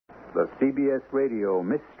The CBS Radio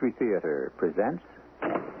Mystery Theater presents...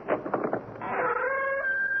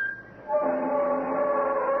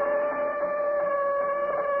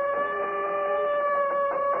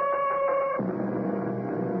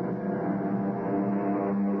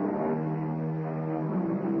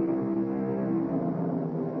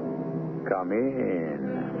 Come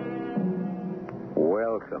in.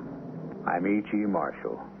 Welcome. I'm E.G.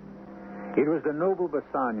 Marshall. It was the noble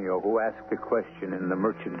Bassanio who asked the question in The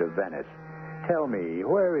Merchant of Venice. Tell me,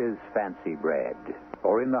 where is fancy bred?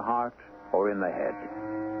 Or in the heart, or in the head?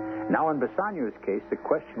 Now, in Bassanio's case, the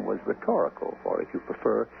question was rhetorical, or if you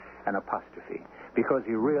prefer, an apostrophe, because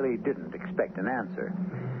he really didn't expect an answer.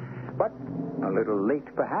 But, a little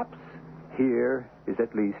late perhaps, here is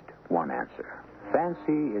at least one answer.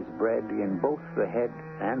 Fancy is bred in both the head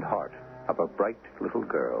and heart of a bright little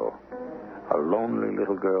girl. A lonely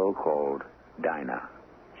little girl called Dinah.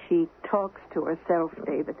 She talks to herself,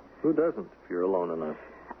 David. Who doesn't, if you're alone enough?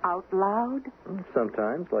 Out loud?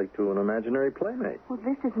 Sometimes, like to an imaginary playmate. Well,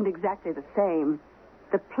 this isn't exactly the same.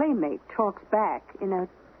 The playmate talks back in a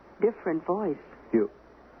different voice.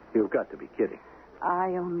 You've got to be kidding.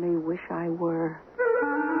 I only wish I were.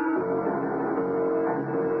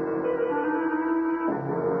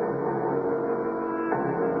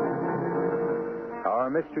 Our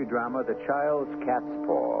mystery drama, The Child's Cat's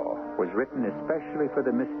Paw, was written especially for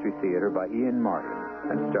the Mystery Theater by Ian Martin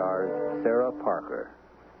and stars Sarah Parker.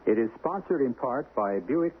 It is sponsored in part by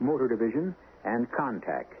Buick Motor Division and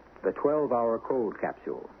Contact, the 12-hour cold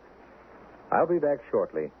capsule. I'll be back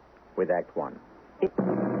shortly with Act One.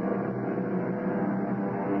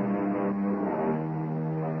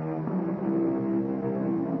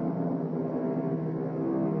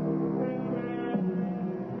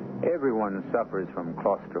 Everyone suffers from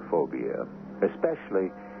claustrophobia,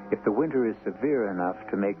 especially if the winter is severe enough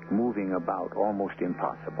to make moving about almost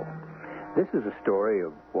impossible. This is a story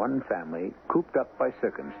of one family cooped up by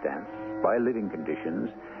circumstance, by living conditions,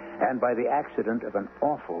 and by the accident of an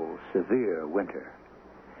awful, severe winter.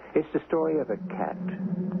 It's the story of a cat,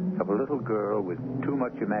 of a little girl with too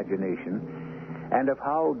much imagination, and of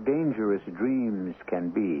how dangerous dreams can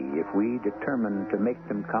be if we determine to make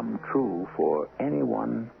them come true for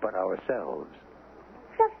anyone but ourselves.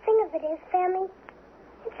 The thing of it is, Sammy,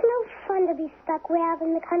 it's no fun to be stuck way out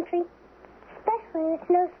in the country, especially when it's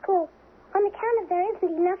no school, on account of there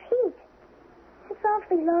isn't enough heat. It's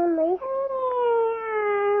awfully lonely.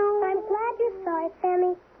 I'm glad you saw it,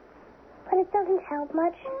 Sammy, but it doesn't help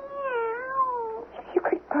much. If you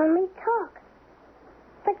could only talk.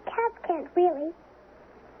 But cats can't really.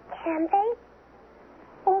 Can they?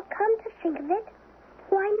 Or come to think of it,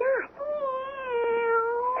 why not?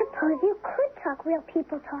 Suppose you could talk real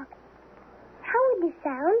people talk. How would you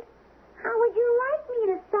sound? How would you like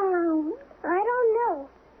me to sound? I don't know.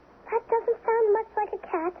 That doesn't sound much like a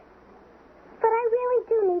cat. But I really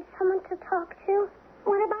do need someone to talk to.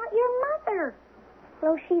 What about your mother?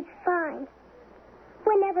 Oh, she's fine.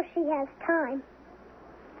 Whenever she has time.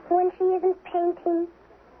 When she isn't painting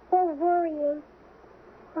or worrying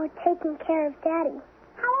or taking care of Daddy.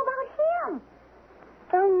 How about him?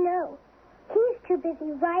 Oh, no. He's too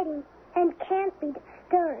busy writing and can't be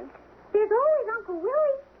disturbed. There's always Uncle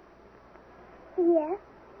Willie. Yes.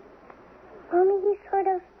 Only he's sort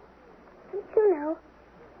of,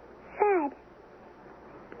 sad.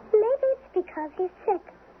 Maybe it's because he's sick.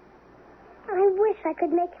 I wish I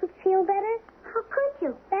could make him feel better. How could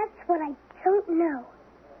you? That's what I don't know.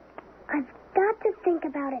 I've got to think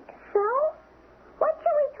about it. So? What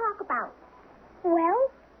shall we talk about?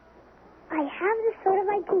 Well, I have this sort of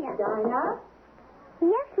idea. Dinah?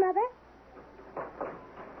 Yes, Mother?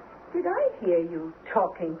 Did I hear you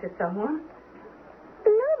talking to someone?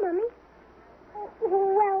 No, Mummy.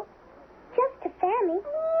 Well, just to Sammy.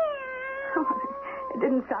 It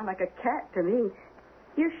didn't sound like a cat to me.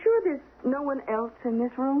 You're sure there's no one else in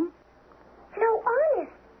this room? No,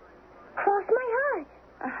 honest. Cross my heart.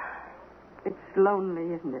 It's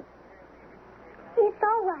lonely, isn't it? It's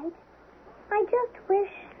all right. I just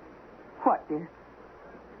wish... What, dear?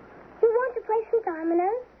 You want to play some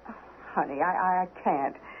dominoes? Oh, honey, I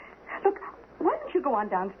can't. Look, why don't you go on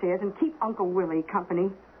downstairs and keep Uncle Willie company?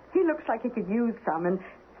 He looks like he could use some, and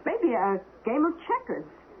maybe a game of checkers.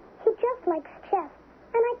 He just likes chess,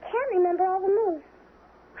 and I can't remember all the moves.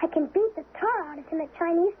 I can beat the tar out of him at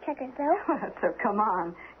Chinese checkers, though. So come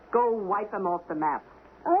on. Go wipe him off the map.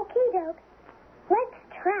 Okie doke. Let's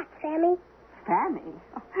track, Sammy. Sammy?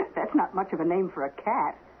 That's not much of a name for a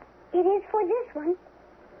cat. It is for this one.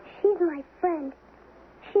 She's my friend.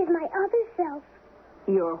 She's my other self.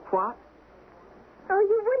 Your what? Oh,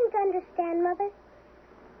 you wouldn't understand, Mother.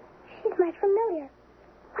 She's my familiar.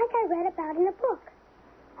 Like I about in a book.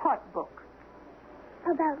 What book?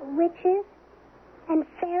 About witches and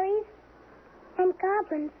fairies and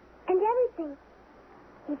goblins and everything.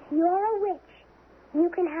 If you're a witch, you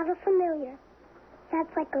can have a familiar.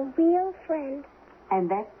 That's like a real friend. And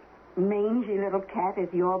that mangy little cat is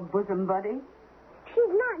your bosom buddy? She's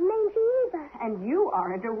not mangy either. And you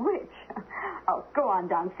aren't a witch. Oh, go on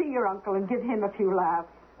down, see your uncle, and give him a few laughs.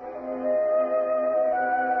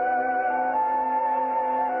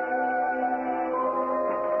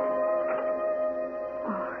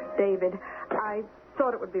 Oh, David, I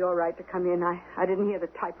thought it would be all right to come in. I didn't hear the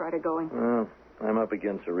typewriter going. Well, I'm up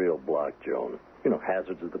against a real block, Joan. You know,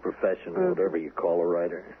 hazards of the profession or whatever you call a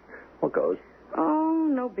writer. What goes? Oh,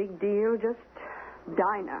 no big deal. Just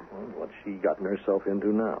Dinah. Well, what's she gotten herself into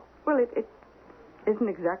now? Well, it isn't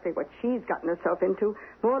exactly what she's gotten herself into.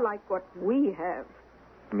 More like what we have.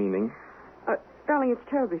 Meaning? Darling, it's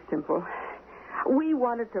terribly simple. We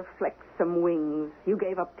wanted to flex some wings. You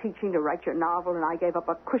gave up teaching to write your novel, and I gave up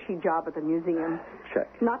a cushy job at the museum. Check.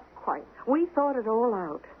 Not quite. We thought it all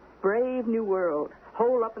out. Brave new world.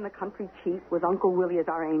 Hole up in the country cheap with Uncle Willie as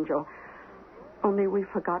our angel. Only we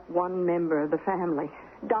forgot one member of the family.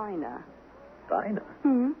 Dinah. Dinah?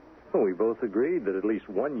 Hmm? Well, we both agreed that at least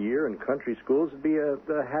 1 year in country schools would be a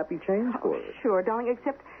happy change for us. Sure, darling,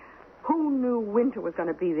 except who knew winter was going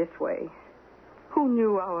to be this way? Who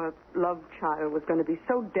knew our love child was going to be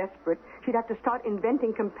so desperate she'd have to start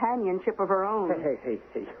inventing companionship of her own? Hey.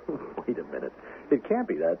 Wait a minute. It can't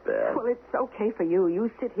be that bad. Well, it's okay for you. You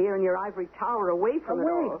sit here in your ivory tower away from it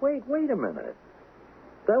all. Wait a minute.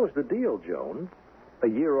 That was the deal, Joan. A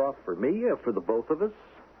year off for me, for the both of us.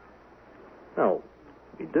 No,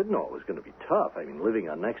 we did know it was going to be tough. I mean, living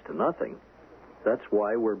on next to nothing. That's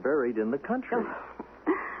why we're buried in the country.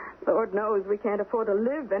 Lord knows we can't afford to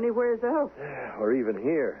live anywhere else. Or even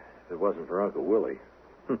here, if it wasn't for Uncle Willie.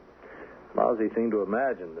 Lousy thing to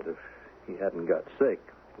imagine that if he hadn't got sick,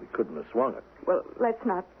 we couldn't have swung it. Well, let's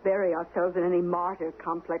not bury ourselves in any martyr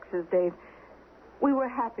complexes, Dave. We were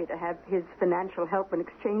happy to have his financial help in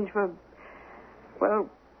exchange for, well,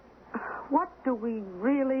 what do we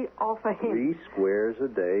really offer him? 3 squares a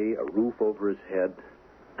day, a roof over his head,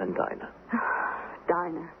 and Dinah.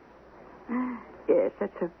 Dinah. Yes,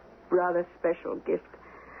 that's a rather special gift.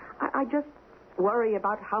 I just worry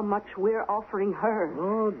about how much we're offering her.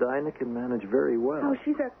 Oh, Dinah can manage very well. Oh,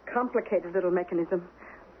 she's a complicated little mechanism.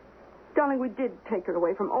 Darling, we did take her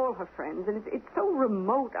away from all her friends, and it's so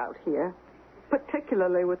remote out here,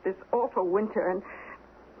 particularly with this awful winter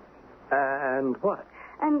And what?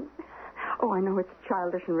 And, oh, I know it's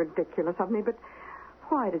childish and ridiculous of me, but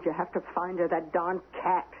why did you have to find her that darn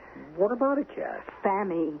cat? What about a cat?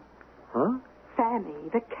 Fammy. Huh?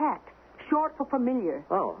 Fammy, the cat. Short for familiar.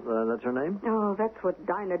 Oh, that's her name? Oh, that's what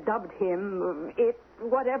Dinah dubbed him. It,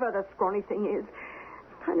 whatever the scrawny thing is.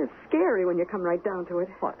 It's kind of scary when you come right down to it.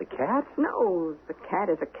 What, the cat? No, the cat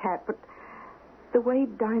is a cat, but the way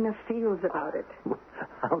Dinah feels about it.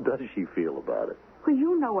 How does she feel about it? Well,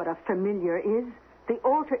 you know what a familiar is. The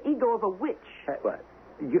alter ego of a witch. What?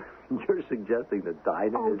 You're suggesting that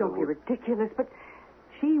Dinah Oh, is don't be ridiculous, but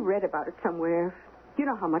she read about it somewhere. You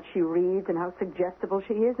know how much she reads and how suggestible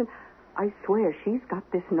she is, and I swear she's got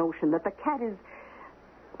this notion that the cat is,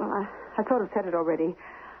 well, I sort of said it already,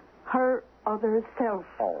 her other self.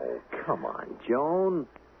 Oh, come on, Joan.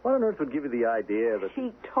 What on earth would give you the idea that...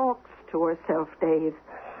 She talks to herself, Dave.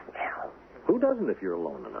 Well, who doesn't if you're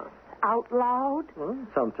alone enough? Out loud? Well,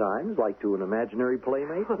 sometimes, like to an imaginary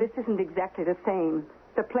playmate. Well, this isn't exactly the same.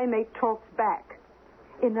 The playmate talks back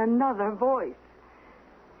in another voice.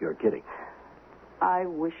 You're kidding. I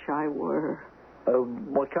wish I were.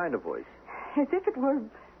 What kind of voice? As if it were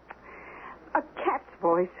a cat's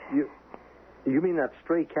voice. You mean that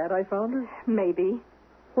stray cat I found her? Maybe.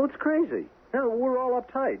 Well, it's crazy. No, we're all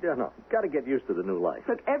uptight. No, got to get used to the new life.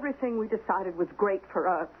 Look, everything we decided was great for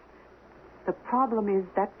us. The problem is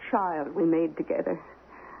that child we made together.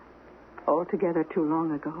 All together too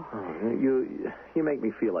long ago. Oh, you make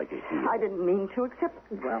me feel like a hero. I didn't mean to, except...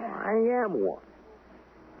 Well, I am one.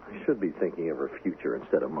 I should be thinking of her future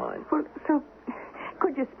instead of mine. Well, so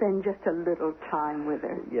could you spend just a little time with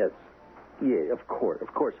her? Yes. Yeah, of course.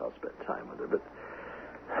 Of course I'll spend time with her, but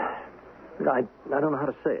I don't know how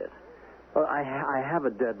to say it. I have a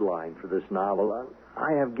deadline for this novel.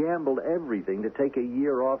 I have gambled everything to take a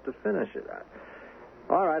year off to finish it.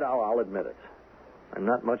 All right, I'll admit it. I'm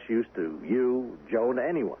not much use to you, Joan,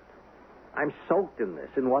 anyone. I'm soaked in this,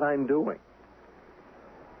 in what I'm doing.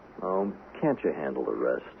 Oh, can't you handle the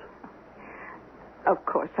rest? Of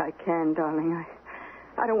course I can, darling.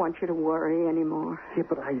 I don't want you to worry anymore. Yeah,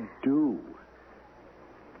 but I do.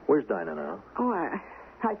 Where's Dinah now? Oh,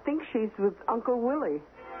 I think she's with Uncle Willie.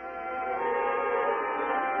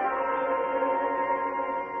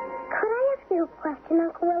 Could I ask you a question,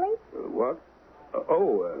 Uncle Willie? What?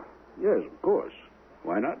 Yes, of course.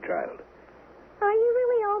 Why not, child? Are you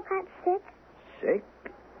really all that sick? Sick?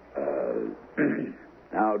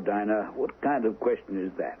 Now, Dinah, what kind of question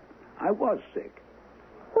is that? I was sick.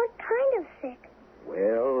 What kind of sick?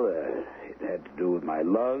 Well, it had to do with my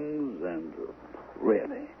lungs and...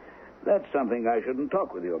 really, that's something I shouldn't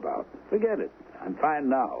talk with you about. Forget it. I'm fine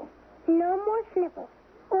now. No more sniffles.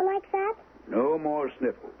 Or like that? No more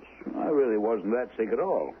sniffles. I really wasn't that sick at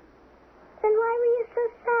all. Then why were you so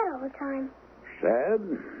sad all the time? Sad?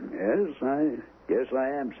 Yes, I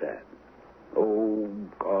am sad. Oh,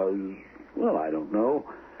 'cause, well, I don't know.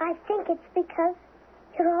 I think it's because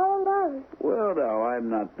you're all alone. Well, now, I'm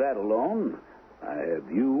not that alone. I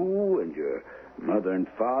have you and your mother and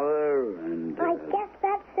father and... I guess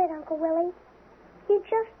that's it, Uncle Willie. You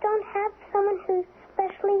just don't have someone who's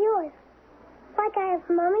especially yours. Like I have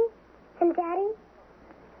Mommy and Daddy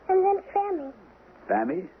and then Fammy.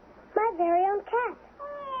 Fammy? My very own cat.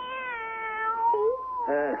 See?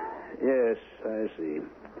 Yes, I see.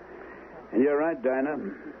 And you're right, Dinah.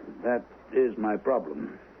 That is my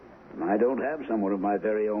problem. I don't have someone of my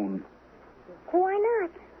very own. Why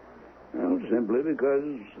not? Well, simply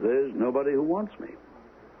because there's nobody who wants me.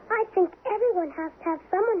 I think everyone has to have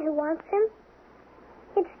someone who wants him.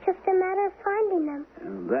 It's just a matter of finding them.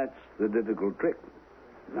 And that's the difficult trick.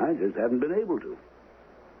 I just haven't been able to.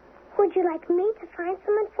 Would you like me to find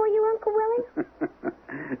someone for you, Uncle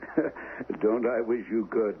Willie? Don't I wish you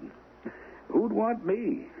could? Who'd want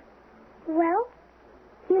me? Well,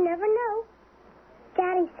 you never know.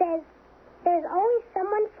 Daddy says there's always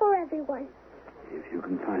someone for everyone. If you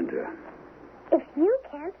can find her. If you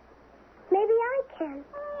can't, maybe I can.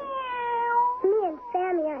 Me and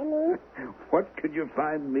Sammy, I mean. What could you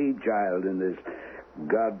find me, child, in this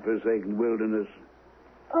godforsaken wilderness?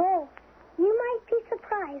 Oh, you might be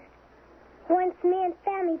surprised. Once me and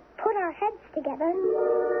Sammy put our heads together.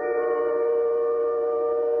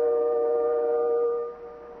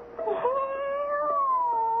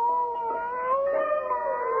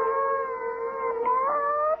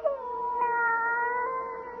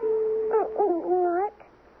 What?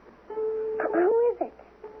 Who is it?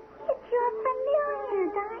 It's your familiar,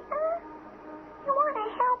 Dinah. You want to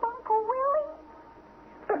help Uncle Willie?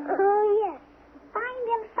 Oh, yes. Find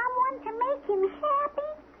him someone to make him happy?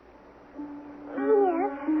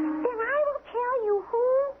 Yes. Then I will tell you who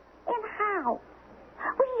and how.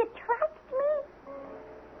 Will you trust me?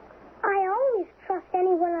 I always trust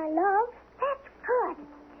anyone I love. That's good.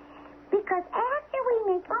 Because after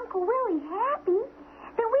we make Uncle Willie happy,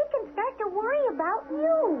 then we can start to worry about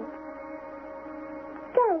you.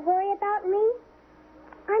 Don't worry about me.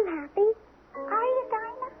 I'm happy. Are you,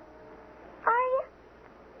 Dinah? Are you?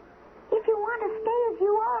 If you want to stay as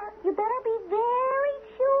you are, you better be very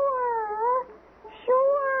sure.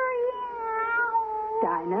 Sure, yeah.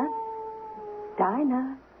 Dinah?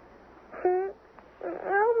 Dinah?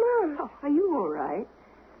 Oh, Mom. Oh, are you all right?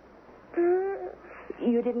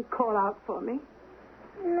 You didn't call out for me?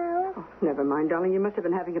 No. Oh, never mind, darling. You must have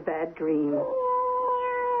been having a bad dream.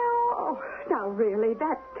 Oh, now, really,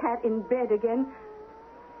 that cat in bed again.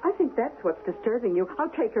 I think that's what's disturbing you. I'll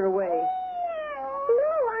take her away.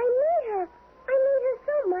 No, I need her. I need her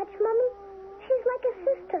so much, Mommy. She's like a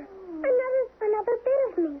sister. Another bit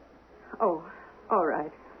of me. Oh, all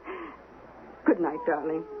right. Good night,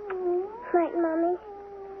 darling. Night, Mommy.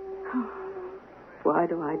 Why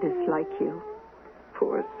do I dislike you?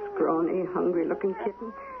 Poor, scrawny, hungry-looking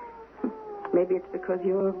kitten. Maybe it's because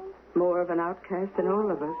you're more of an outcast than all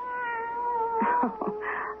of us.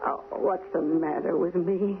 Oh, what's the matter with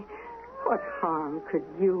me? What harm could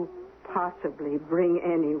you possibly bring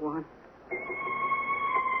anyone?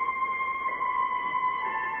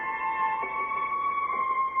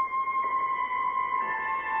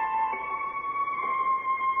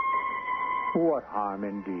 What harm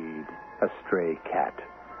indeed? A stray cat,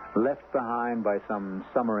 left behind by some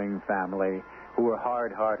summering family who were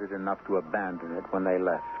hard-hearted enough to abandon it when they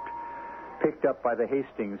left. Picked up by the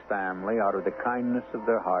Hastings family out of the kindness of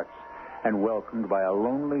their hearts and welcomed by a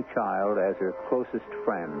lonely child as her closest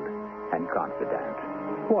friend and confidant.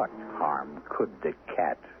 What harm could the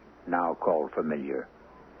cat, now called familiar,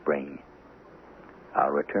 bring?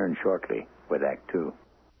 I'll return shortly with Act Two.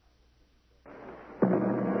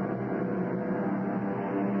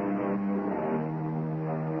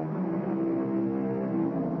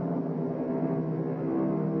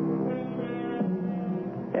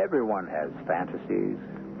 Everyone has fantasies,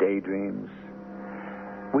 daydreams.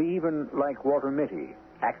 We even, like Walter Mitty,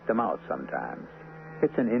 act them out sometimes.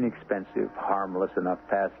 It's an inexpensive, harmless enough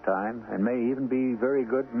pastime and may even be very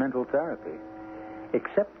good mental therapy.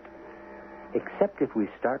 Except if we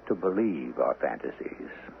start to believe our fantasies.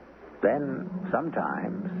 Then,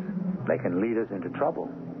 sometimes, they can lead us into trouble.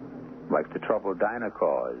 Like the trouble Dinah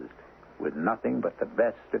caused, with nothing but the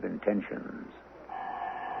best of intentions.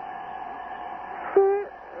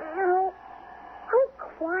 No. Oh,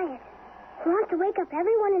 quiet. You want to wake up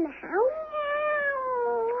everyone in the house?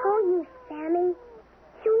 Oh, you, Sammy.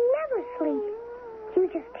 You never sleep. You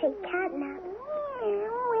just take cat naps.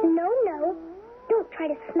 No. Don't try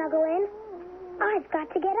to snuggle in. I've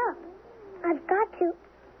got to get up. I've got to.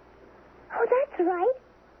 Oh, that's right.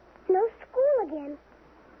 No school again.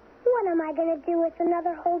 What am I going to do with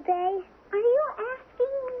another whole day? Are you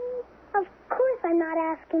asking me? Of course I'm not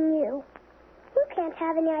asking you. You can't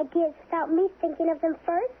have any ideas without me thinking of them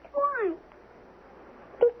first. Why?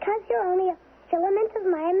 Because you're only a filament of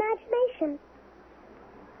my imagination.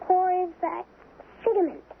 Or is that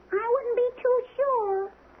figment? I wouldn't be too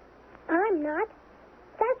sure. I'm not.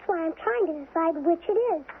 That's why I'm trying to decide which it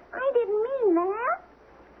is. I didn't mean that.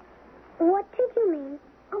 What did you mean?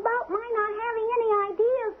 About my not having any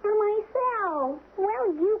ideas for myself.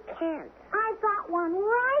 Well, you can't. I've got one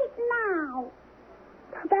right now.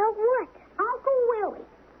 About what? Uncle Willie.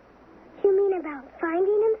 You mean about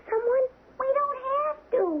finding him someone? We don't have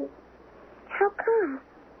to. How come?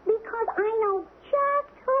 Because I know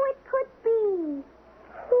just who it could be.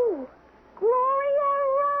 Who? Gloria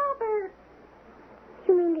Roberts.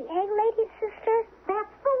 You mean the egg lady's sister?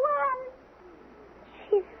 That's the one.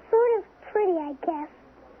 She's sort of pretty, I guess.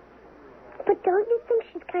 But don't you think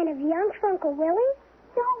she's kind of young for Uncle Willie?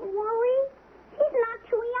 Don't worry. She's not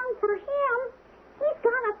too young for him. He's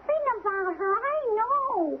got a thing about her, I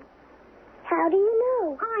know. How do you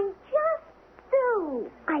know? I just do.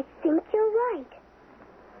 I think you're right.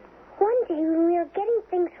 One day when we were getting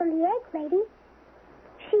things from the egg lady,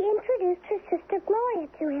 she introduced her sister Gloria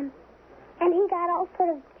to him. And he got all sort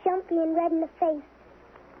of jumpy and red in the face.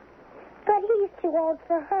 But he's too old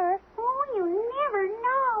for her. Oh, you never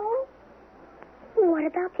know. What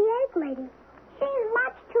about the egg lady? She's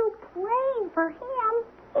much too plain for him.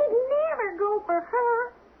 He'd never go for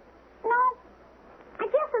her. No, I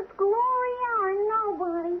guess it's Gloria or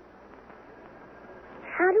nobody.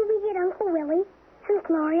 How do we get Uncle Willie and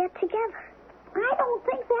Gloria together? I don't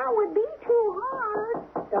think that would be too hard.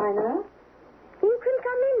 Dinah? You can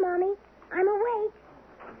come in, Mommy. I'm awake.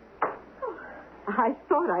 I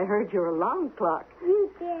thought I heard your alarm clock. You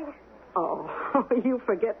did. Oh, you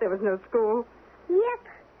forget there was no school.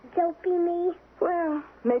 Yep. Don't be me. Well,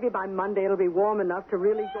 maybe by Monday it'll be warm enough to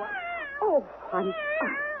really go... Oh, I'm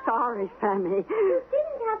sorry, Sammy. You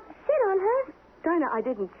didn't have to sit on her. Dinah, I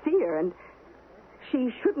didn't see her, and she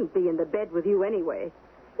shouldn't be in the bed with you anyway.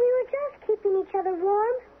 We were just keeping each other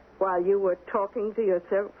warm. While you were talking to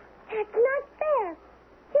yourself? That's not fair.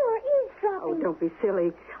 You were eavesdropping. Oh, don't be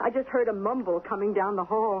silly. I just heard a mumble coming down the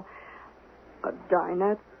hall.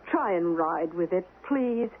 Dinah, try and ride with it,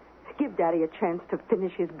 please. Give Daddy a chance to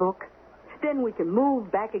finish his book. Then we can move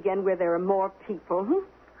back again where there are more people.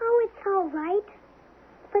 Oh, it's all right.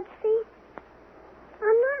 But see,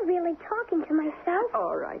 I'm not really talking to myself.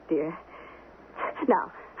 All right, dear.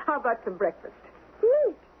 Now, how about some breakfast?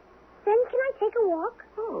 Neat. Then can I take a walk?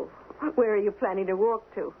 Oh, where are you planning to walk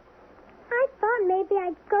to? I thought maybe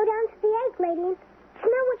I'd go down to the egg lady and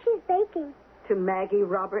smell what she's baking. To Maggie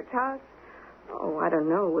Roberts' house? Oh, I don't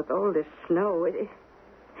know. With all this snow,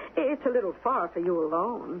 it's a little far for you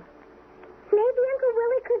alone. Maybe Uncle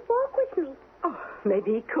Willie could walk with me. Oh,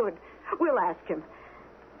 maybe he could. We'll ask him.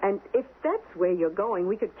 And if that's where you're going,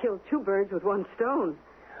 we could kill two birds with one stone.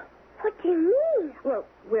 What do you mean? Well,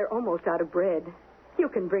 we're almost out of bread. You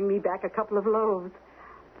can bring me back a couple of loaves.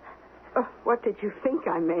 What did you think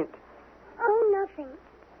I meant? Oh, nothing.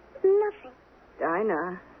 Nothing.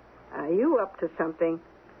 Dinah, are you up to something?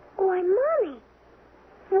 Why, Mommy,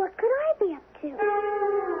 what could I be up to?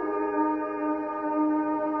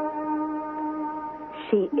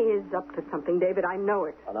 She is up to something, David. I know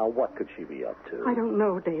it. Now, what could she be up to? I don't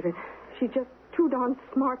know, David. She's just too darn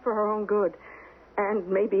smart for her own good. And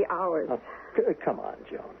maybe ours. Come on,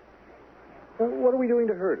 Joan. What are we doing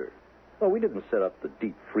to hurt her? Well, we didn't set up the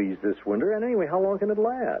deep freeze this winter, and anyway, how long can it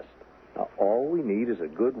last? Now, all we need is a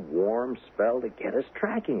good warm spell to get us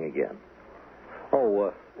tracking again.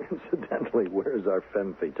 Oh, incidentally, where's our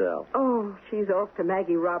femme fatale? Oh, she's off to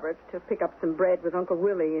Maggie Roberts to pick up some bread with Uncle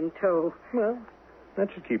Willie in tow. Well, that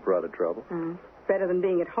should keep her out of trouble. Better than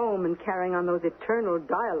being at home and carrying on those eternal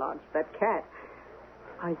dialogues with that cat.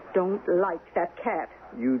 I don't like that cat.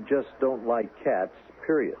 You just don't like cats,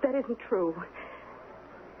 period. That isn't true.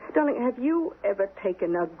 Darling, have you ever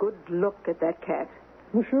taken a good look at that cat?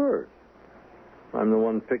 Well, sure. I'm the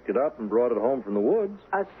one picked it up and brought it home from the woods.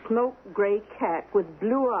 A smoke gray cat with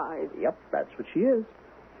blue eyes. Yep, that's what she is.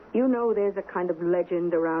 You know there's a kind of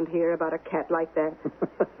legend around here about a cat like that.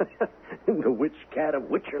 The witch cat of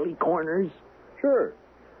Witcherly Corners? Sure.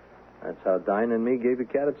 That's how Dinah and me gave the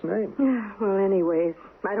cat its name. Well, anyways,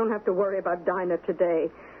 I don't have to worry about Dinah today.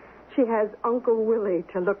 She has Uncle Willie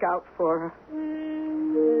to look out for her.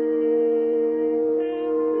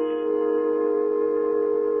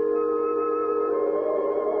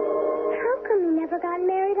 How come you never got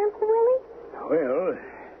married, Uncle Willie? Well,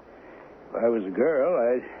 if I was a girl,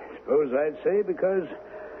 I suppose I'd say because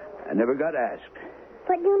I never got asked.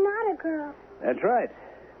 But you're not a girl. That's right.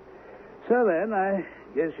 So then, I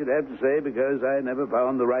guess you'd have to say because I never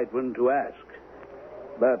found the right one to ask.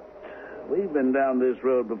 But we've been down this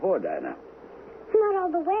road before, Dinah. Not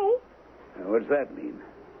all the way. What's that mean?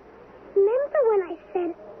 Remember when I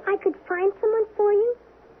said I could find someone for you?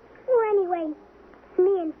 Or anyway,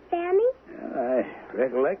 me and Sammy? I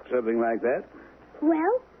recollect something like that.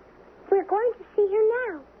 Well, we're going to see her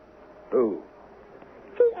now. Who?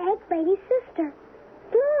 The egg lady's sister,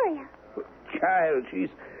 Gloria. Child,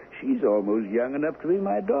 she's almost young enough to be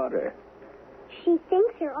my daughter. She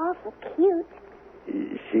thinks you're awful cute.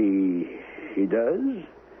 She does?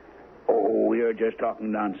 Oh, you're just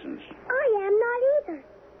talking nonsense. I am not either.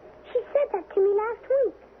 She said that to me last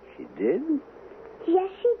week. She did?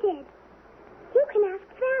 Yes, she did. You can ask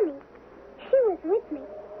Sammy. She was with me.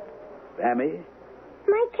 Sammy?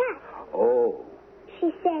 My cat. Oh.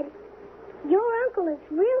 She said, your uncle is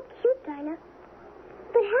real cute, Dinah.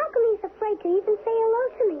 But how come he's afraid to even say hello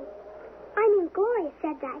to me? I mean, Gloria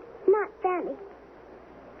said that, not Sammy.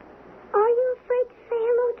 Are you afraid to say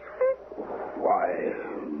hello to her? Why,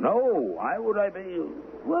 no. Why would I be?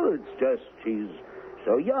 Well, it's just she's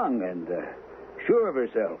so young and sure of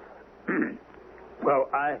herself. Well,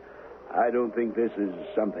 I don't think this is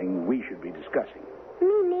something we should be discussing.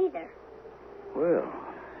 Me neither. Well,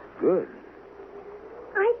 good.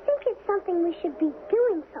 I think it's something we should be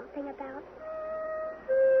doing something about.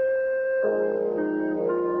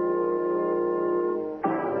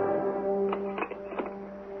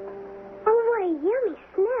 Oh, what a yummy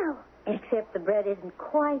smell. Except the bread isn't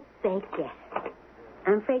quite baked yet.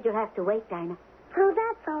 I'm afraid you'll have to wait, Dinah. Oh,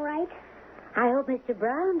 that's all right. I hope Mr.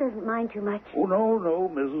 Brown doesn't mind too much. Oh, no,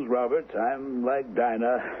 Mrs. Roberts. I'm like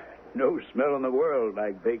Dinah. No smell in the world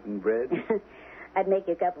like baking bread. I'd make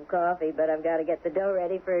you a cup of coffee, but I've got to get the dough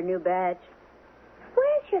ready for a new batch.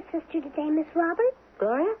 Where's your sister today, Miss Roberts?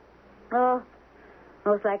 Gloria? Oh,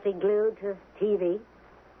 most likely glued to TV.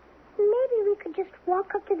 Maybe we could just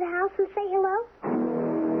walk up to the house and say hello?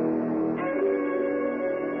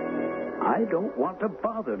 I don't want to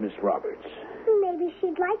bother Miss Roberts. Maybe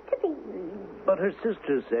she'd like to be. But her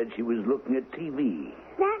sister said she was looking at TV.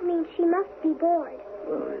 That means she must be bored.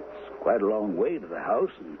 Well, it's quite a long way to the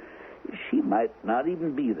house, and she might not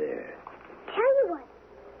even be there. Tell you what,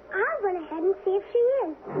 I'll run ahead and see if she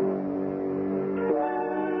is.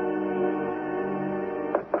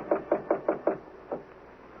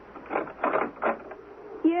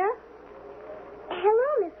 Yeah? Hello,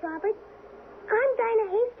 Miss Roberts. I'm Dinah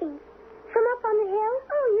Hastings. From up on the hill.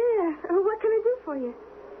 Oh, yeah. What can I do for you?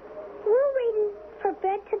 We're waiting for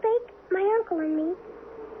bread to bake, my uncle and me.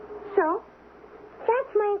 So?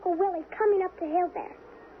 That's my Uncle Willie coming up the hill there.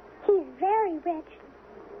 He's very rich,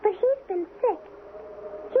 but he's been sick.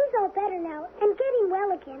 He's all better now and getting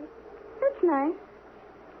well again. That's nice.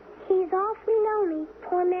 He's awfully lonely,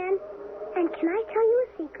 poor man. And can I tell you a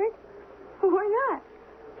secret? Why not?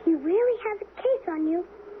 He really has a case on you,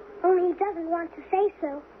 only he doesn't want to say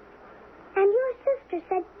so. And your sister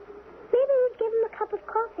said maybe you'd give him a cup of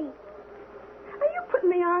coffee. Are you putting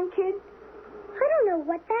me on, kid? I don't know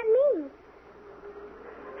what that means.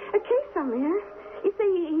 A case on me, huh? You say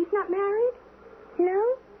he's not married?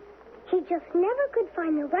 No, he just never could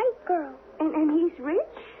find the right girl. And he's rich?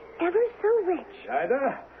 Ever so rich.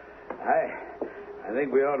 Dinah, I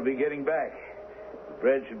think we ought to be getting back. The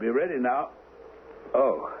bread should be ready now.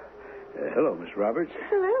 Oh, hello, Miss Roberts.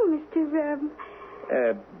 Hello, Mr.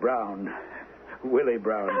 Brown. Willie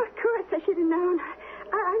Brown. Oh, of course, I should have known.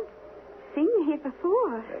 I've seen you here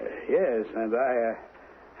before. Yes, and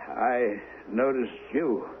I noticed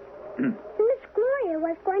you. Miss Gloria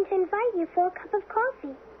was going to invite you for a cup of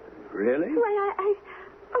coffee. Really? Why,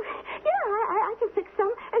 I can fix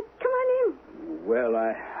some. Come on in. Well,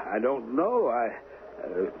 I don't know.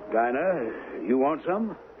 Dinah, you want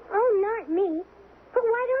some? Oh, not me. But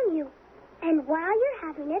why don't you? And while you're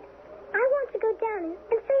having it, I want to go down and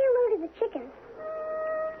say hello to the chickens.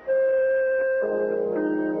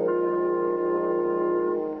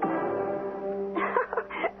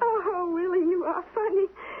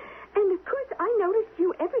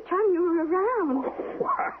 time you were around.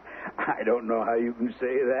 I don't know how you can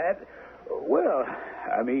say that. Well,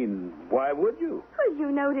 I mean, why would you? Well,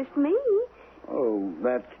 you noticed me. Oh,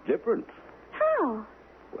 that's different. How?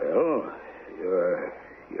 Well,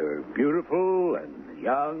 you're beautiful and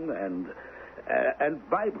young and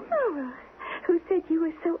vibrant. Oh, well, who said you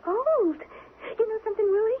were so old? You know something,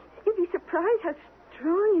 Willie? You'd be surprised how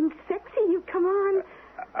strong and sexy you come on.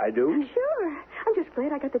 I do? Sure. I'm just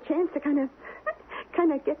glad I got the chance to kind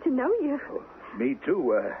of get to know you. Oh, me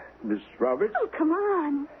too, Miss Roberts. Oh, come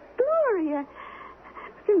on. Gloria.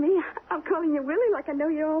 Look at me. I'm calling you Willie like I know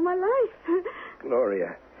you all my life.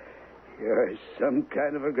 Gloria, you're some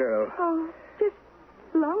kind of a girl. Oh, just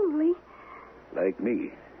lonely. Like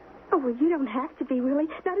me. Oh, well, you don't have to be, Willie.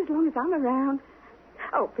 Not as long as I'm around.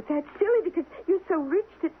 Oh, but that's silly because you're so rich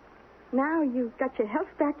that now you've got your health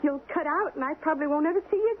back, you'll cut out, and I probably won't ever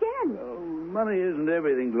see you again. Oh, money isn't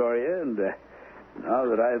everything, Gloria, and now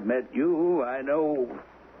that I've met you, I know,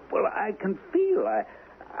 well, I can feel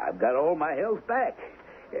I've got all my health back.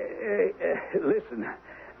 Listen,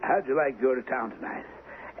 how'd you like to go to town tonight?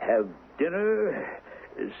 Have dinner,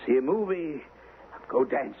 see a movie, go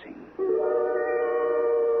dancing.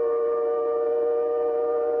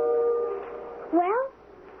 Well,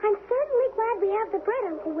 I'm certainly glad we have the bread,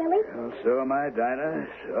 Uncle Willie. Well, so am I, Dinah.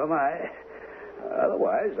 So am I.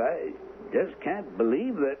 Otherwise, I just can't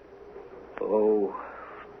believe that... Oh,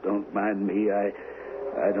 don't mind me. I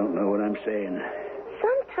don't know what I'm saying.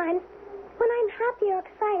 Sometimes, when I'm happy or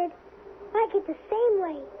excited, I get the same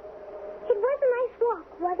way. It was a nice walk,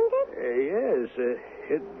 wasn't it? Yes,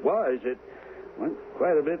 it was. It went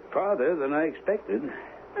quite a bit farther than I expected.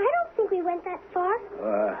 I don't think we went that far.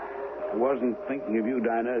 I wasn't thinking of you,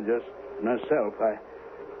 Dinah, just myself. I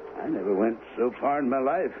never went so far in my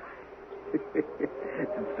life.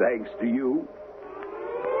 Thanks to you.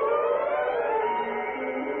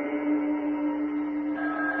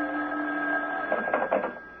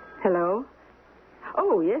 Hello?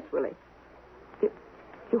 Oh, yes, Willie.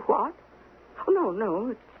 You what? Oh, no,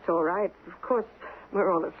 it's all right. Of course,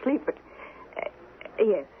 we're all asleep, but...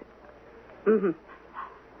 yes. Mm-hmm.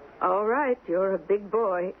 All right, you're a big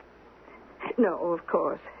boy. No, of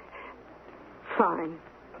course. Fine.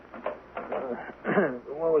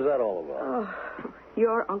 What was that all about? Oh,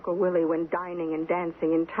 your Uncle Willie went dining and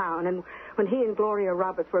dancing in town, and when he and Gloria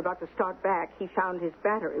Roberts were about to start back, he found his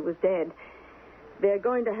battery was dead. They're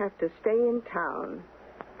going to have to stay in town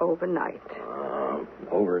overnight.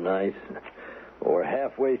 Overnight? We're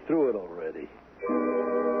halfway through it already.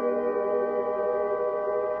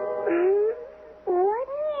 What?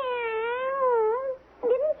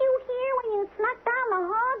 Didn't you hear when you snuck down the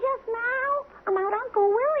hall just now about Uncle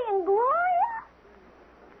Willie and Gloria?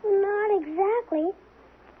 Not exactly.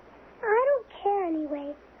 I don't care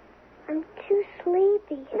anyway. I'm too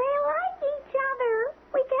sleepy. They like each other.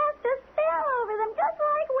 We cast a spell over them just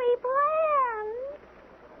like we planned.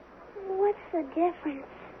 What's the difference?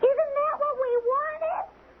 Isn't that what we wanted?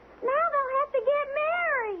 Now they'll have to get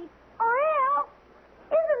married. Or else.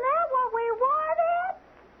 Isn't that what we wanted?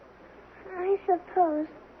 I suppose.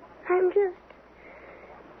 I'm just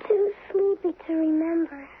too sleepy to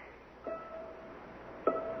remember.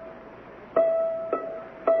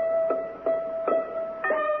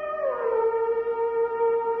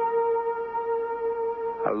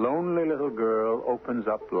 A lonely little girl opens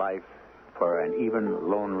up life for an even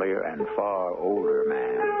lonelier and far older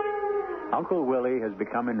man. Uncle Willie has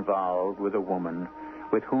become involved with a woman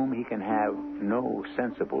with whom he can have no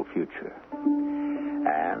sensible future.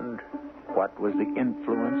 And what was the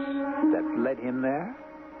influence that led him there?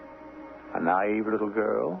 A naive little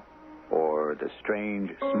girl? Or the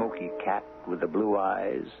strange, smoky cat with the blue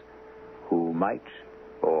eyes who might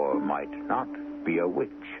or might not be a witch?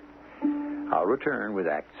 I'll return with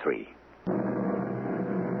Act 3.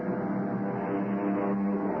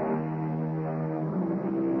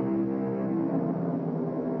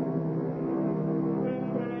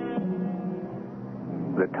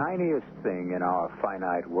 The tiniest thing in our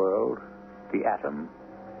finite world, the atom,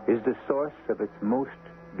 is the source of its most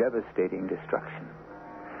devastating destruction.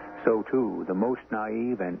 So, too, the most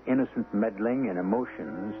naive and innocent meddling in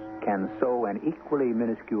emotions can sow an equally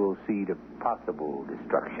minuscule seed of possible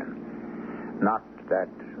destruction. Not that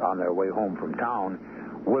on their way home from town,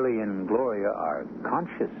 Willie and Gloria are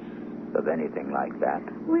conscious of anything like that.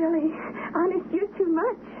 Willie, honest, you're too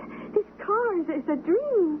much. This car is a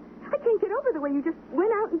dream. I can't get over the way you just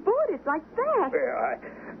went out and bought it like that. Well,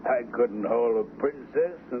 I couldn't hold a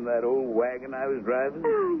princess in that old wagon I was driving.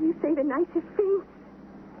 Oh, you say the nicest thing.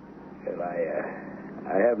 Well,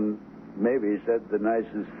 I haven't maybe said the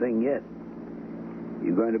nicest thing yet.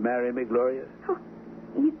 You going to marry me, Gloria? Oh,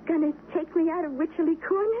 You gonna take me out of Wycherley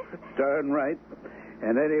Corners? Darn right.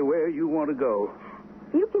 And anywhere you want to go.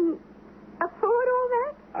 You can afford all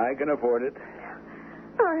that? I can afford it.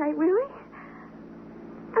 All right, Willie.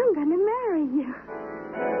 I'm gonna marry you.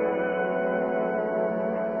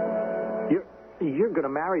 You're going to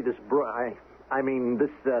marry this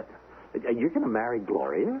you're going to marry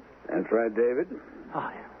Gloria? That's right, David. Oh,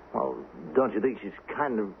 yeah. Well, don't you think she's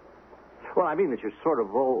kind of... Well, I mean that you're sort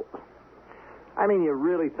of old... I mean, you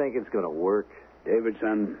really think it's going to work? David,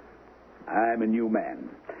 son, I'm a new man.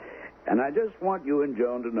 And I just want you and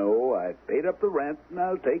Joan to know I've paid up the rent and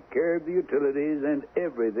I'll take care of the utilities and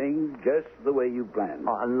everything just the way you planned.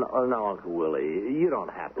 Oh, no, Uncle Willie. You don't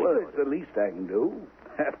have to. Well, it's the least I can do.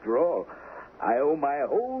 After all, I owe my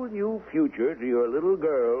whole new future to your little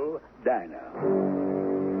girl, Dinah.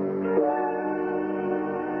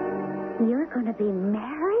 You're going to be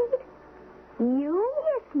married? You?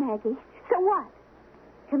 Yes, Maggie. So what?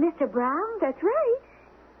 To Mr. Brown? That's right.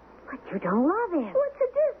 But you don't love him. What's the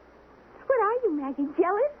difference? What are you, Maggie,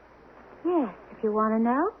 jealous? Yes, if you want to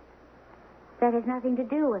know. That has nothing to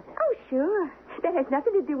do with it. Oh, sure. That has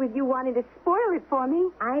nothing to do with you wanting to spoil it for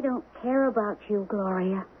me. I don't care about you,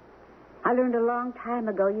 Gloria. I learned a long time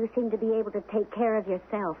ago you seem to be able to take care of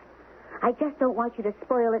yourself. I just don't want you to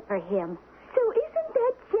spoil it for him. So isn't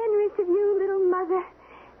that generous of you, little mother?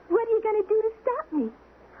 What are you going to do to stop me?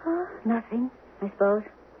 Nothing, I suppose.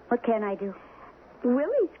 What can I do?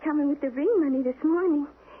 Willie's coming with the ring money this morning.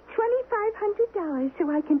 $2,500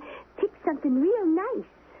 so I can pick something real nice.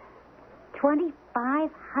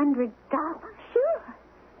 $2,500? Sure.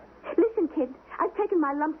 Listen, kid, I've taken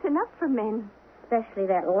my lumps enough for men. Especially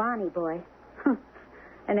that Lonnie boy.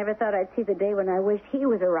 I never thought I'd see the day when I wished he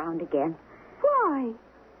was around again. Why?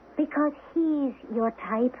 Because he's your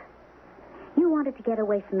type. You wanted to get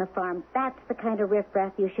away from the farm. That's the kind of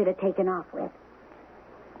riffraff you should have taken off with.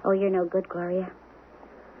 Oh, you're no good, Gloria.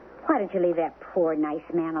 Why don't you leave that poor, nice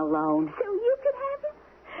man alone? So you could have him?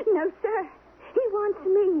 No, sir. He wants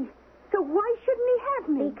me. So why shouldn't he have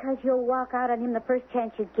me? Because you'll walk out on him the first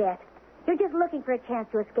chance you get. You're just looking for a chance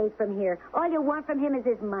to escape from here. All you want from him is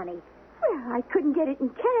his money. Well, I couldn't get it in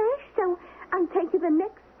cash, so I'm taking the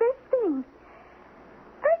next best thing.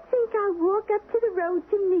 I think I'll walk up to the road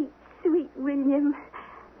to meet sweet William.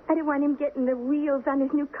 I don't want him getting the wheels on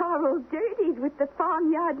his new car all dirtied with the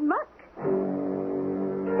farmyard muck.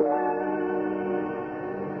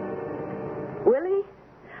 Willie?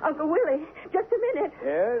 Uncle Willie, just a minute.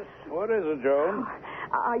 Yes? What is it, Joan?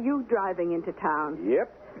 Are you driving into town?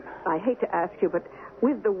 Yep. I hate to ask you, but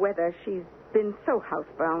with the weather, she's been so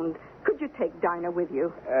housebound. Could you take Dinah with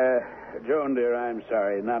you? Joan, dear, I'm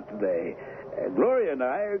sorry, not today. Gloria and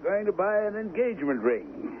I are going to buy an engagement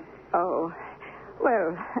ring. Oh,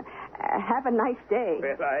 well, have a nice day.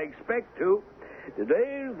 Well, I expect to.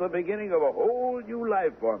 Today's the beginning of a whole new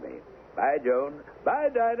life for me. Bye, Joan. Bye,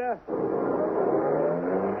 Dinah.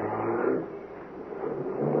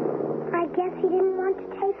 I guess he didn't want to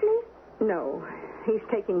take me? No, he's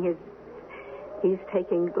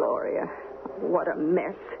taking Gloria. What a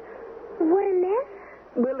mess. What a mess?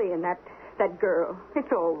 Willie and that girl.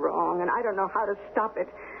 It's all wrong, and I don't know how to stop it.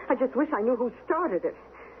 I just wish I knew who started it.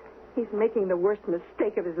 He's making the worst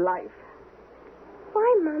mistake of his life.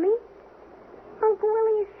 Why, Mommy? Uncle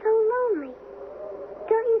Willie is so lonely.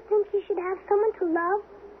 Don't you think he should have someone to love?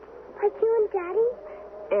 Like you and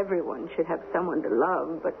Daddy? Everyone should have someone to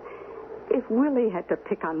love, but if Willie had to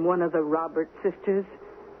pick on one of the Roberts sisters,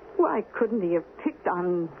 why couldn't he have picked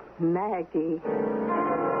on Maggie?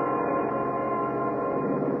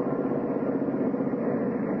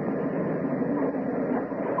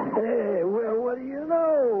 Hey, well, what do you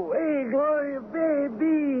know? Hey, Gloria,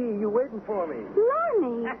 baby, you waiting for me?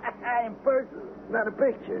 Lonnie! In person, not a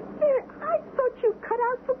picture. I thought you cut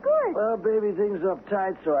out for good. Well, baby, things are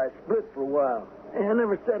uptight, so I split for a while. Hey, I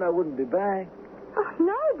never said I wouldn't be back. Oh,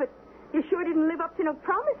 no, but you sure didn't live up to no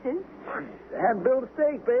promises. I had built a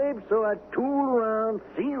stake, babe, so I tooled around,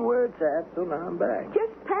 seeing where it's at, so now I'm back.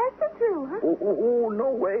 Just passing through, huh? Oh, no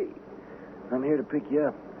way. I'm here to pick you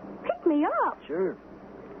up. Pick me up. Sure.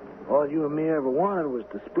 All you and me ever wanted was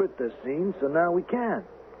to split this scene, so now we can.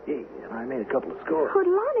 Hey, and I made a couple of scores. But,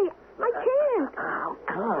 Lonnie, I can't. How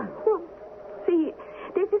come? Well, see,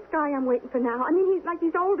 there's this guy I'm waiting for now. I mean,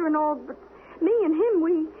 he's older and all, but me and him,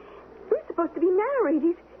 we're supposed to be married.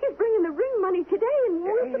 He's bringing the ring money today, and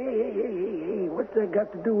Hey, what's that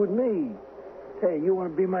got to do with me? Hey, you want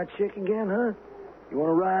to be my chick again, huh? You want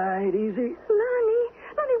to ride easy?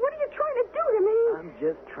 Lonnie, what are you trying to do to me? I'm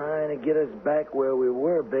just trying to get us back where we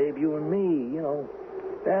were, babe, you and me. You know,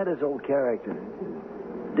 that is old character.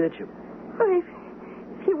 Ditch him. Well, if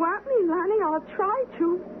you want me, Lonnie, I'll try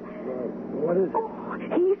to. What is it? Oh,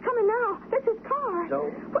 he's coming now. That's his car. So?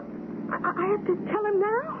 But I have to tell him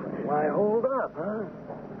now? Why, hold up, huh?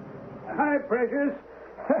 Hi, Precious.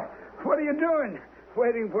 What are you doing?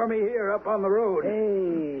 Waiting for me here up on the road.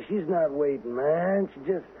 Hey, she's not waiting, man.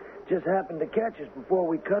 She just happened to catch us before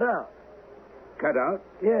we cut out. Cut out?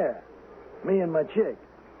 Yeah, me and my chick.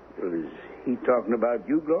 Well, is he talking about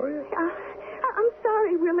you, Gloria? I'm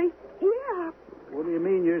sorry, Willie. Yeah. What do you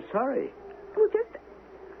mean you're sorry? Well,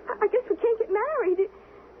 I guess we can't get married. It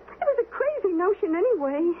was a crazy notion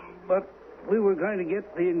anyway. But we were going to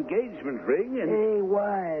get the engagement ring and... Hey,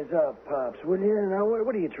 wise up, Pops, will you? Now,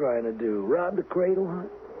 what are you trying to do? Rob the cradle, huh?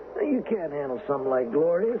 Now, you can't handle something like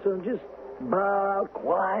Gloria, so just bow out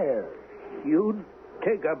quiet. You'd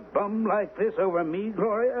take a bum like this over me,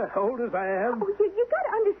 Gloria, old as I am? Oh, you got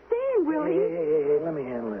to understand, Willie. Hey, let me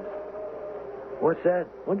handle this. What's that?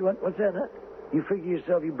 What's that, huh? You figure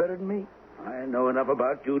yourself you better than me? I know enough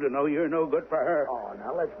about you to know you're no good for her. Oh,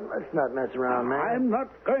 now, let's not mess around, man. I'm not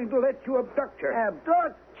going to let you abduct her.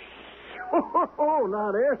 Abduct? Oh,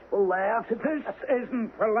 now there's for laughs. This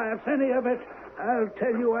isn't for laughs, any of it. I'll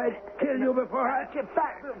tell you I'd kill you before I...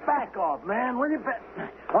 Back off, man, will you?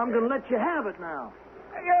 I'm going to let you have it now.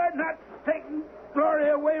 You're not taking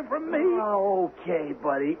Gloria away from me. Oh, okay,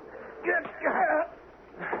 buddy.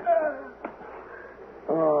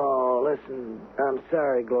 Oh, listen, I'm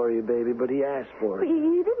sorry, Gloria, baby, but he asked for it.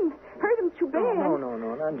 You didn't hurt him too bad.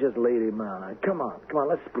 No, I just laid him out. Now, come on,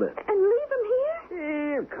 let's split. And leave him here?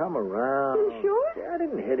 Here, come around. You sure? Yeah, I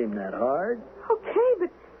didn't hit him that hard. Okay, but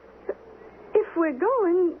if we're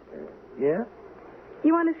going, Yeah?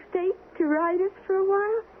 you want to stay to ride us for a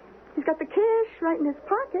while? He's got the cash right in his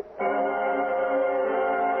pocket.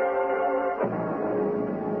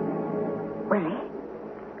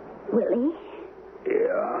 Willie?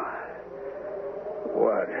 Yeah.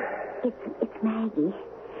 What? It's Maggie.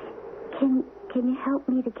 Can you help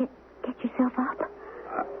me to get yourself up?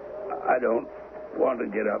 I don't want to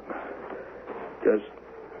get up. Just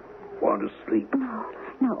want to sleep.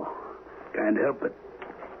 No. Can't help it.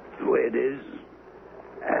 The way it is,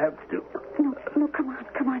 I have to. No, come on,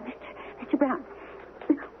 Mr. Brown.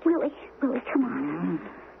 Willie, come on.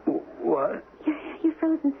 What? You're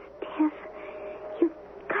frozen stiff. You've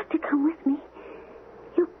got to come with me.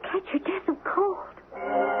 You'll catch your death of cold.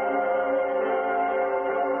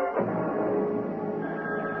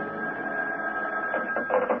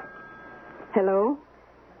 Hello?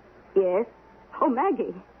 Yes? Oh,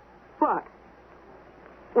 Maggie. What?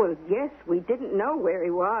 Well, yes, we didn't know where he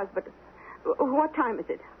was, but what time is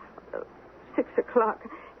it? 6 o'clock.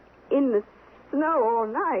 In the snow all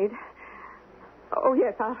night. Oh,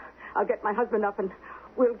 yes, I'll get my husband up and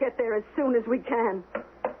we'll get there as soon as we can.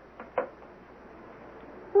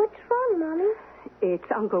 What's wrong, Mommy?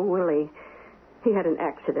 It's Uncle Willie. He had an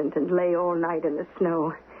accident and lay all night in the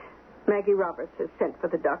snow. Maggie Roberts has sent for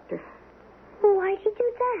the doctor. Well, why'd you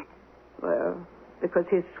do that? Well, because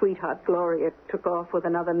his sweetheart, Gloria, took off with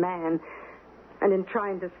another man. And in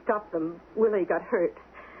trying to stop them, Willie got hurt.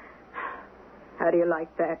 How do you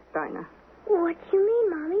like that, Dinah? What do you mean,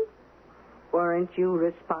 Mommy? Weren't you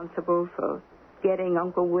responsible for getting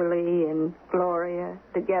Uncle Willie and Gloria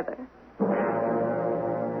together?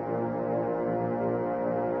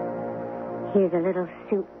 Here's a little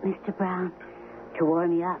soup, Mr. Brown, to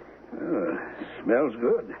warm you up. Smells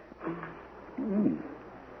good.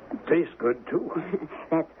 Tastes good, too.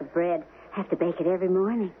 That's the bread. Have to bake it every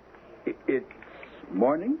morning. It's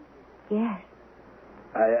morning? Yes.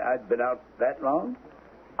 I'd been out that long?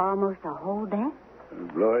 Almost a whole day?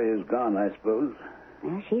 Gloria's gone, I suppose.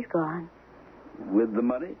 Well, she's gone. With the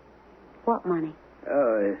money? What money?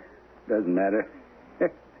 Oh, it doesn't matter.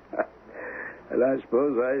 Well, I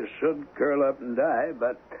suppose I should curl up and die,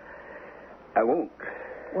 but I won't.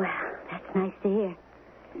 Well, that's nice to hear.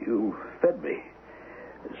 You fed me.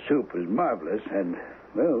 The soup was marvelous, and,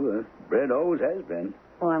 well, the bread always has been.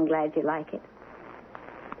 Oh, I'm glad you like it.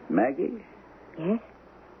 Maggie, Yes?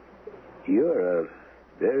 you're a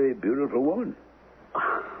very beautiful woman.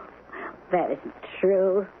 Oh, that isn't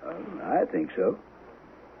true. I think so.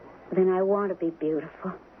 Then I want to be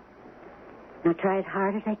beautiful. I'll try as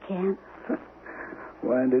hard as I can.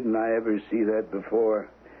 Why didn't I ever see that before?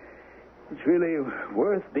 It's really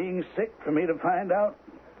worth being sick for me to find out.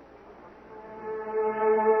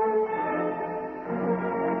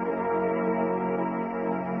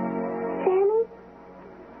 Sammy,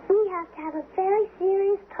 we have to have a very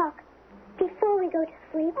serious talk before we go to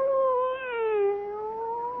sleep.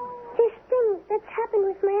 This thing that's happened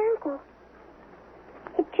with my uncle.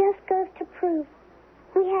 It just goes to prove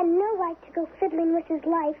we had no right to go fiddling with his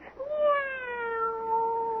life.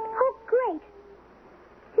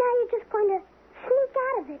 just going to sneak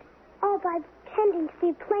out of it, all by pretending to be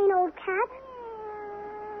a plain old cat.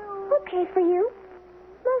 Okay for you.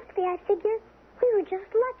 Mostly, I figure, we were just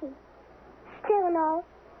lucky. Still and all,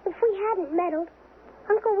 if we hadn't meddled,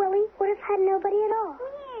 Uncle Willie would have had nobody at all.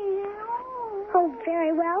 Oh,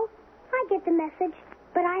 very well. I get the message,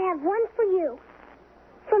 but I have one for you.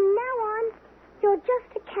 From now on, you're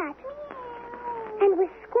just a cat. And with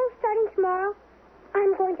school starting tomorrow,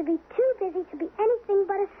 I'm going to be too busy to be anything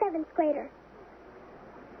but a 7th grader.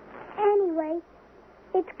 Anyway,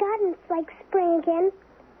 it's gotten like spring again,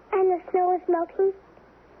 and the snow is melting.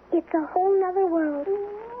 It's a whole nother world.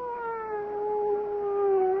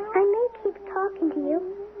 I may keep talking to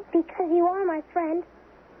you because you are my friend,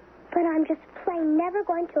 but I'm just plain never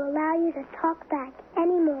going to allow you to talk back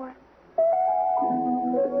anymore.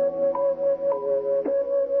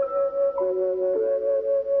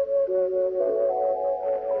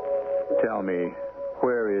 Tell me,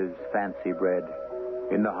 where is fancy bread?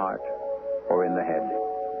 In the heart or in the head?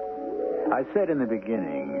 I said in the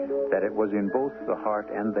beginning that it was in both the heart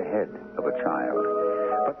and the head of a child,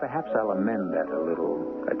 but perhaps I'll amend that a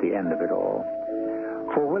little at the end of it all.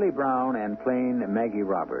 For Willie Brown and plain Maggie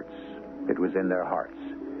Roberts, it was in their hearts.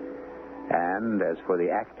 And as for the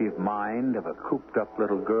active mind of a cooped-up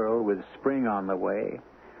little girl with spring on the way,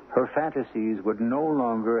 her fantasies would no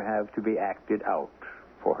longer have to be acted out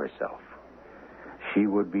for herself. She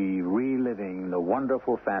would be reliving the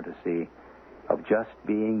wonderful fantasy of just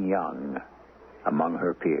being young among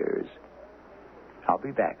her peers. I'll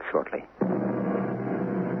be back shortly.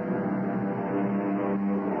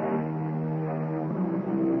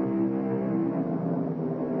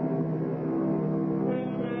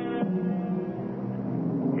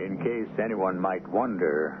 In case anyone might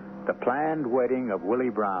wonder, the planned wedding of Willie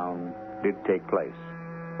Brown did take place,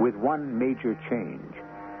 with one major change.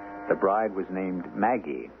 The bride was named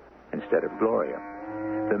Maggie instead of Gloria.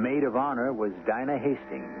 The maid of honor was Dinah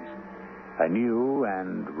Hastings, a new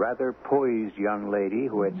and rather poised young lady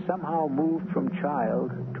who had somehow moved from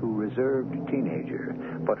child to reserved teenager,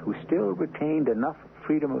 but who still retained enough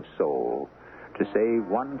freedom of soul to save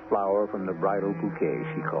one flower from the bridal bouquet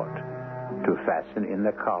she caught, to fasten in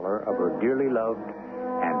the collar of her dearly loved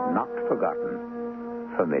and not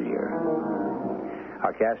forgotten familiar.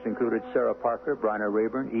 Our cast included Sarah Parker, Bryna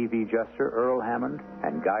Rayburn, Evie Juster, Earl Hammond,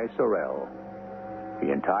 and Guy Sorrell.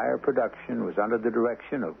 The entire production was under the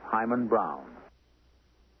direction of Hyman Brown.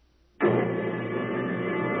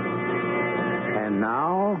 And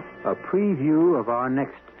now, a preview of our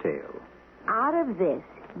next tale. Out of this,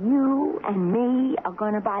 you and me are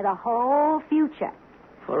going to buy the whole future.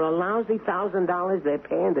 For a lousy $1,000 they're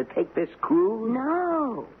paying to take this cruise?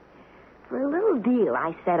 No. For a little deal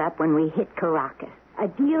I set up when we hit Caracas. A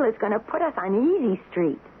deal that's going to put us on easy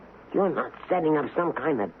street. You're not setting up some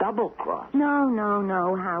kind of double cross. No,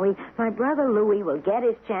 Howie. My brother Louie will get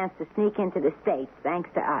his chance to sneak into the States, thanks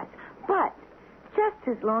to us. But just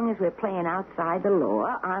as long as we're playing outside the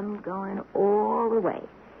law, I'm going all the way.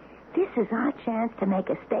 This is our chance to make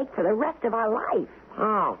a stake for the rest of our life.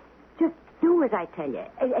 Oh. Just do as I tell you,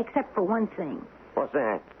 except for one thing. What's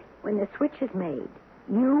that? When the switch is made,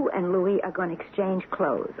 you and Louie are going to exchange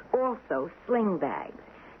clothes. Also, sling bags.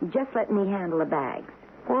 Just let me handle the bags.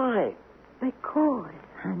 Why? Because,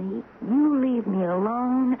 honey, you leave me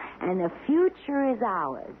alone, and the future is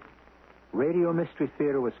ours. Radio Mystery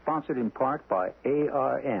Theater was sponsored in part by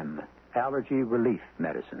ARM, Allergy Relief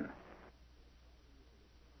Medicine.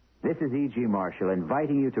 This is E.G. Marshall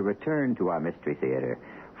inviting you to return to our Mystery Theater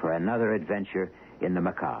for another adventure in the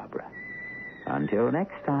macabre. Until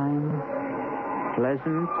next time,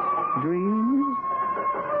 pleasant dreams.